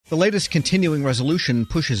The latest continuing resolution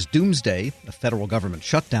pushes doomsday, a federal government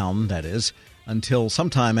shutdown, that is, until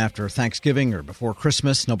sometime after Thanksgiving or before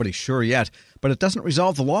Christmas. Nobody's sure yet. But it doesn't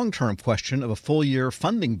resolve the long-term question of a full-year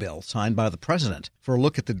funding bill signed by the president. For a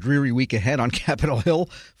look at the dreary week ahead on Capitol Hill,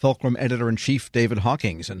 Fulcrum editor-in-chief David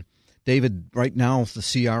Hawkins. And David, right now the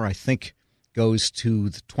CR, I think, goes to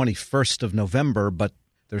the 21st of November, but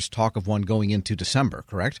there's talk of one going into December,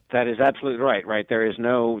 correct? That is absolutely right. Right. There is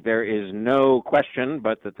no question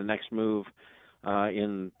but that the next move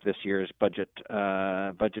in this year's budget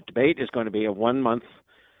debate is going to be a one month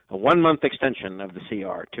extension of the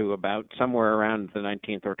CR to about somewhere around the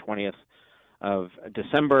 19th or 20th of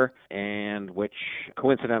December, and which,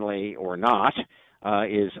 coincidentally or not,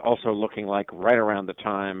 is also looking like right around the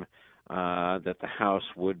time that the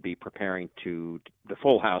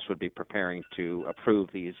full House would be preparing to approve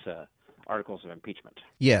these articles of impeachment.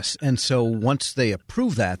 Yes, and so once they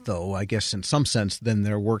approve that, though, I guess in some sense, then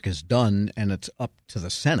their work is done and it's up to the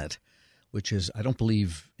Senate, which is, I don't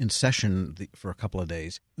believe, in session for a couple of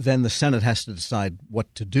days. Then the Senate has to decide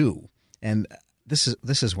what to do. And this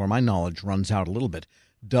is where my knowledge runs out a little bit.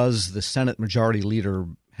 Does the Senate Majority Leader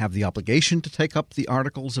have the obligation to take up the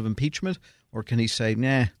articles of impeachment, or can he say,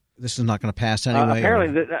 nah, this is not going to pass anyway?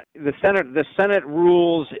 Apparently, the Senate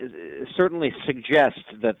rules certainly suggest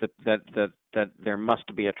that there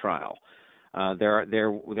must be a trial. There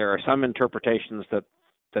are some interpretations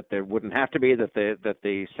that there wouldn't have to be, that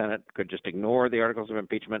the Senate could just ignore the articles of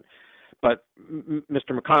impeachment. But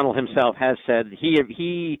Mr. McConnell himself has said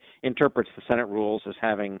he interprets the Senate rules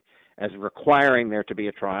as requiring there to be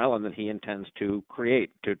a trial, and that he intends to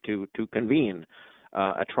convene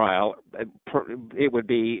a trial. It would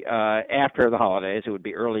be after the holidays. It would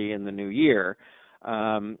be early in the new year,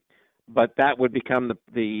 but that would become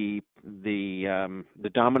the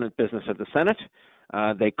dominant business of the Senate.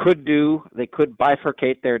 They could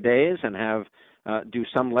bifurcate their days and have do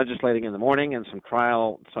some legislating in the morning and some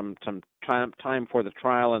time for the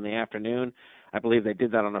trial in the afternoon. I believe they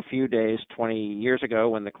did that on a few days 20 years ago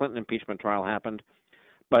when the Clinton impeachment trial happened.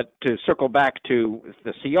 But to circle back to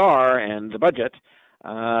the CR and the budget,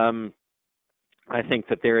 I think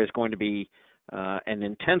that there is going to be an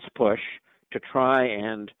intense push to try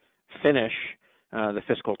and finish the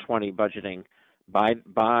fiscal 20 budgeting by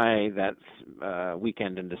that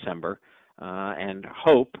weekend in December, and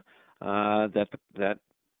hope that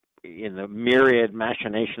in the myriad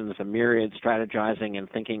machinations, the myriad strategizing and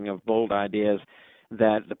thinking of bold ideas,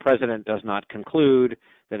 that the president does not conclude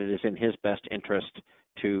that it is in his best interest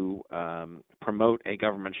to promote a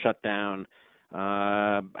government shutdown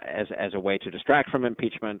as a way to distract from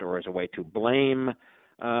impeachment, or as a way to blame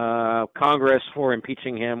Congress for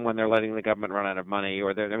impeaching him when they're letting the government run out of money.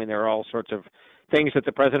 There are all sorts of things that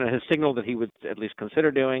the president has signaled that he would at least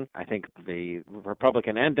consider doing. I think the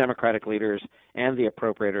Republican and Democratic leaders and the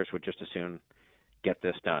appropriators would just as soon get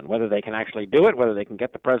this done. Whether they can actually do it, whether they can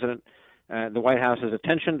get the president, the White House's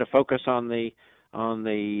attention to focus on the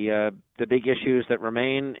big issues that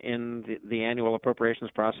remain in the annual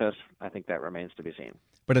appropriations process, I think that remains to be seen.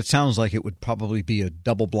 But it sounds like it would probably be a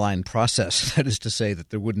double-blind process. That is to say that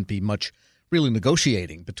there wouldn't be much really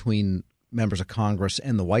negotiating between members of Congress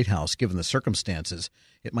and the White House, given the circumstances.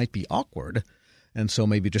 It might be awkward, and so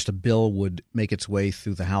maybe just a bill would make its way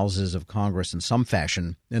through the houses of Congress in some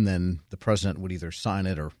fashion, and then the president would either sign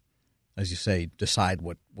it or, as you say, decide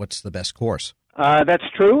what's the best course. That's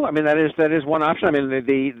true. I mean, that is one option. I mean,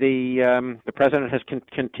 the president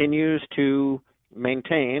continues to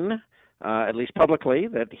maintain, at least publicly,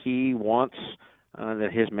 that he wants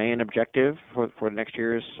that his main objective for next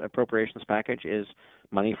year's appropriations package is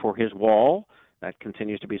money for his wall. That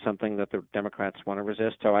continues to be something that the Democrats want to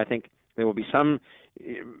resist. So I think there will be some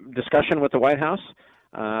discussion with the White House.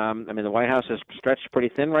 The White House is stretched pretty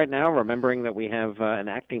thin right now, remembering that we have an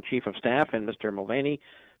acting chief of staff in Mr. Mulvaney,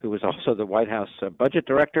 who is also the White House budget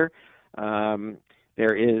director.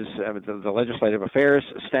 There is the legislative affairs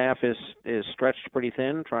staff is stretched pretty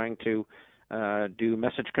thin, trying to do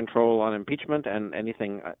message control on impeachment and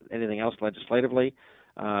anything else legislatively.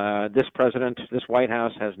 This White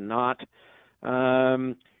House has not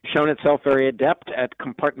shown itself very adept at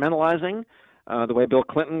compartmentalizing the way Bill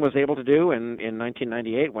Clinton was able to do in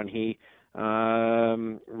 1998 when he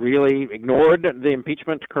really ignored the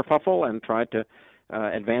impeachment kerfuffle and tried to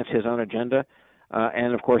advance his own agenda.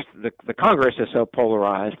 And, of course, the Congress is so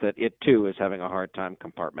polarized that it, too, is having a hard time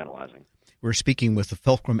compartmentalizing. We're speaking with the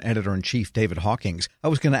Fulcrum editor-in-chief, David Hawkins. I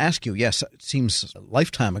was going to ask you, yes, it seems a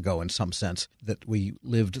lifetime ago in some sense that we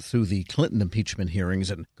lived through the Clinton impeachment hearings,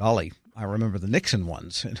 and golly, I remember the Nixon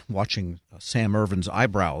ones and watching Sam Ervin's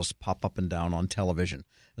eyebrows pop up and down on television.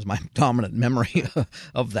 as my dominant memory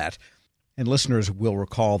of that. And listeners will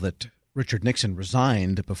recall that Richard Nixon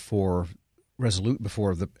resigned before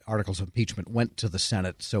the articles of impeachment went to the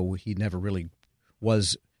Senate, so he never really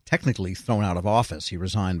was technically thrown out of office. He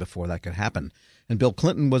resigned before that could happen. And Bill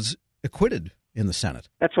Clinton was acquitted in the Senate.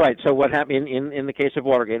 That's right. So what happened in the case of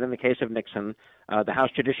Watergate, in the case of Nixon, the House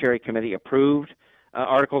Judiciary Committee approved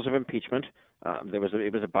articles of impeachment.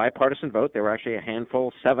 It was a bipartisan vote. There were actually a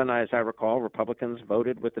handful, 7, as I recall, Republicans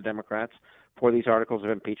voted with the Democrats for these articles of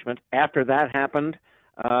impeachment. After that happened,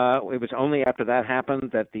 it was only after that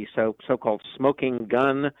happened that the so-called smoking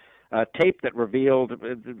gun tape that revealed,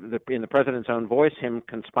 in the president's own voice, him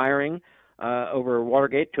conspiring over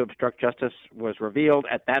Watergate to obstruct justice was revealed.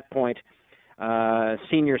 At that point,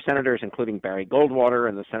 senior senators, including Barry Goldwater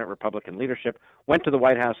and the Senate Republican leadership, went to the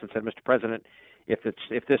White House and said, "Mr. President, if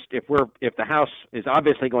the House is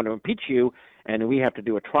obviously going to impeach you and we have to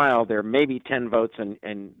do a trial, there may be 10 votes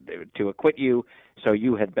and to acquit you. So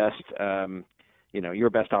you had best, your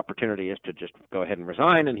best opportunity is to just go ahead and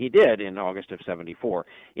resign." And he did in August of '74.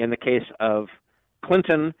 In the case of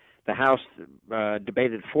Clinton, the House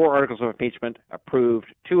debated 4 articles of impeachment,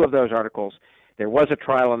 approved 2 of those articles. There was a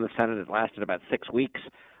trial in the Senate. It lasted about 6 weeks.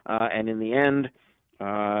 And in the end,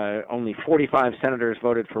 only 45 senators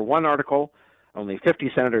voted for one article. Only 50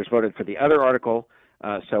 senators voted for the other article.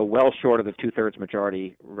 So well short of the 2/3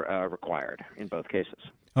 majority required in both cases.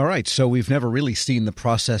 All right. So we've never really seen the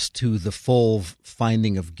process to the full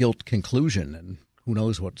finding of guilt conclusion. And who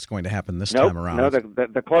knows what's going to happen this time around. No,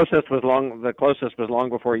 the closest was long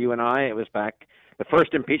before you and I. It was back the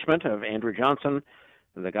first impeachment of Andrew Johnson,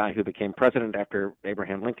 the guy who became president after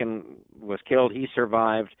Abraham Lincoln was killed. He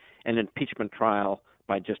survived an impeachment trial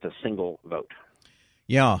by just a single vote.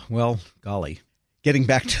 Yeah, well, golly. Getting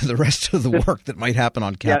back to the rest of the work that might happen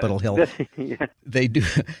on Capitol Hill, they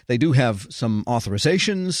do have some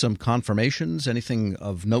authorizations, some confirmations, anything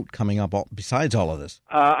of note coming up besides all of this?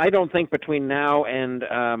 I don't think between now and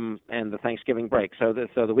the Thanksgiving break. So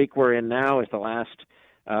the week we're in now is the last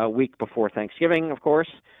week before Thanksgiving, of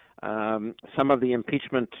course. Some of the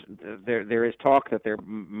impeachment, there is talk that there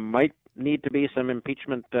might need to be some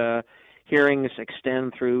impeachment hearings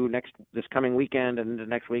extend through this coming weekend and into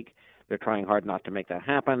next week. They're trying hard not to make that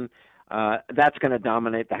happen. That's going to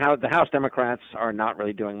dominate. The House Democrats are not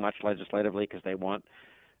really doing much legislatively because they want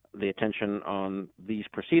the attention on these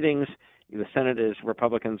proceedings. The Senate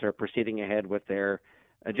Republicans are proceeding ahead with their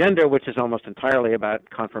agenda, which is almost entirely about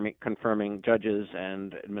confirming judges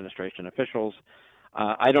and administration officials.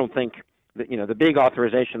 I don't think that, the big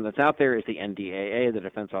authorization that's out there is the NDAA, the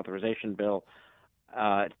Defense Authorization Bill.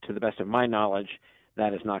 To the best of my knowledge,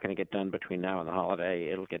 that is not going to get done between now and the holiday.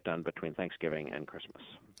 It'll get done between Thanksgiving and Christmas.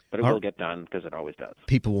 But it will get done because it always does.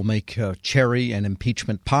 People will make cherry and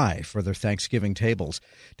impeachment pie for their Thanksgiving tables.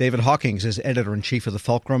 David Hawkins is editor-in-chief of the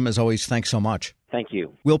Fulcrum. As always, thanks so much. Thank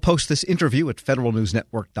you. We'll post this interview at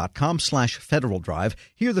federalnewsnetwork.com/Federal Drive.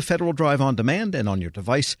 Hear the Federal Drive on demand and on your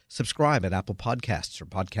device. Subscribe at Apple Podcasts or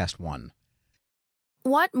Podcast One.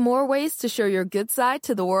 Want more ways to show your good side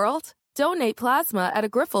to the world? Donate plasma at a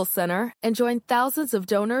Grifols Center and join thousands of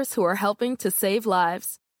donors who are helping to save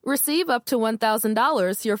lives. Receive up to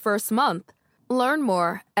 $1,000 your first month. Learn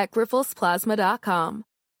more at grifolsplasma.com.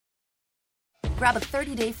 Grab a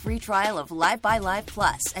 30-day free trial of Live by Live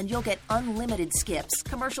Plus, and you'll get unlimited skips,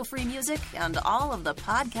 commercial-free music, and all of the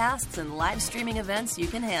podcasts and live streaming events you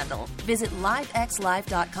can handle. Visit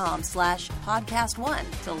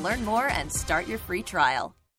livexlive.com/podcast1 to learn more and start your free trial.